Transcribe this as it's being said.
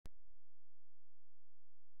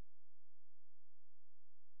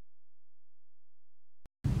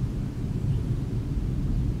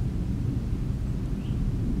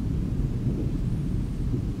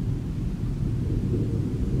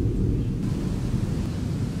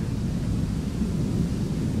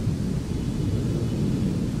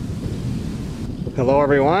Hello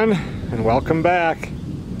everyone, and welcome back.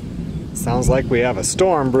 Sounds like we have a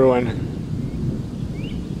storm brewing.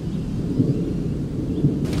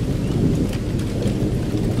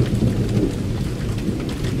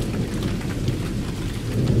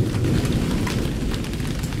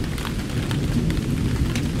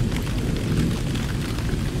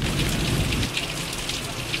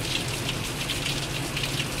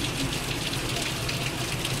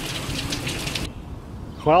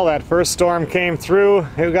 Well, that first storm came through.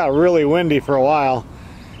 It got really windy for a while.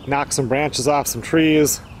 Knocked some branches off some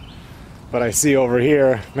trees. But I see over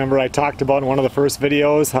here, remember I talked about in one of the first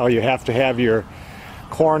videos how you have to have your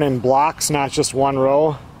corn in blocks, not just one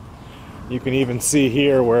row. You can even see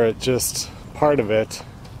here where it just, part of it.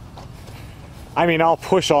 I mean, I'll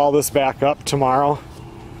push all this back up tomorrow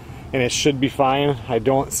and it should be fine. I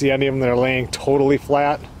don't see any of them that are laying totally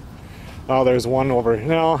flat. Oh, there's one over,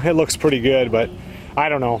 no, it looks pretty good, but I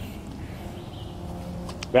don't know.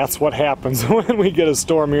 That's what happens when we get a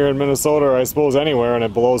storm here in Minnesota, or I suppose anywhere, and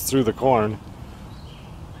it blows through the corn.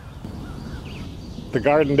 The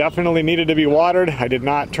garden definitely needed to be watered. I did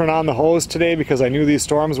not turn on the hose today because I knew these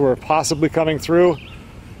storms were possibly coming through.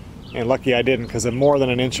 And lucky I didn't, because more than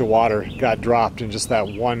an inch of water got dropped in just that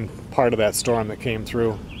one part of that storm that came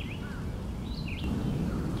through.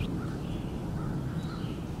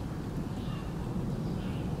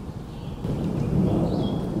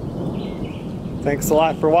 Thanks a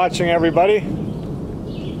lot for watching, everybody.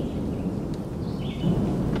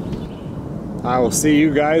 I will see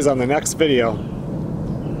you guys on the next video.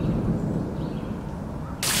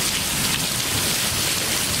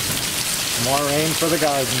 More rain for the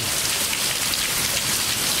garden.